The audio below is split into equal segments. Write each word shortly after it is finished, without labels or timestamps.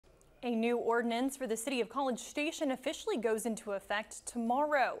A new ordinance for the city of College Station officially goes into effect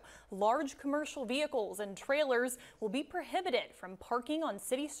tomorrow. Large commercial vehicles and trailers will be prohibited from parking on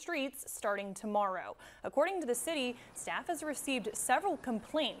city streets starting tomorrow. According to the city, staff has received several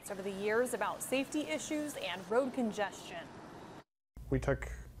complaints over the years about safety issues and road congestion. We took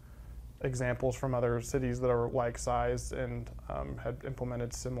examples from other cities that are like-sized and had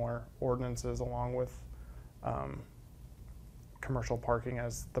implemented similar ordinances along with commercial parking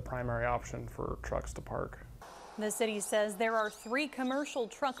as the primary option for trucks to park. The city says there are 3 commercial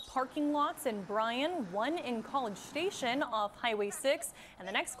truck parking lots in Bryan, 1 in College Station off Highway 6, and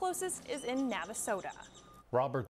the next closest is in Navasota. Robert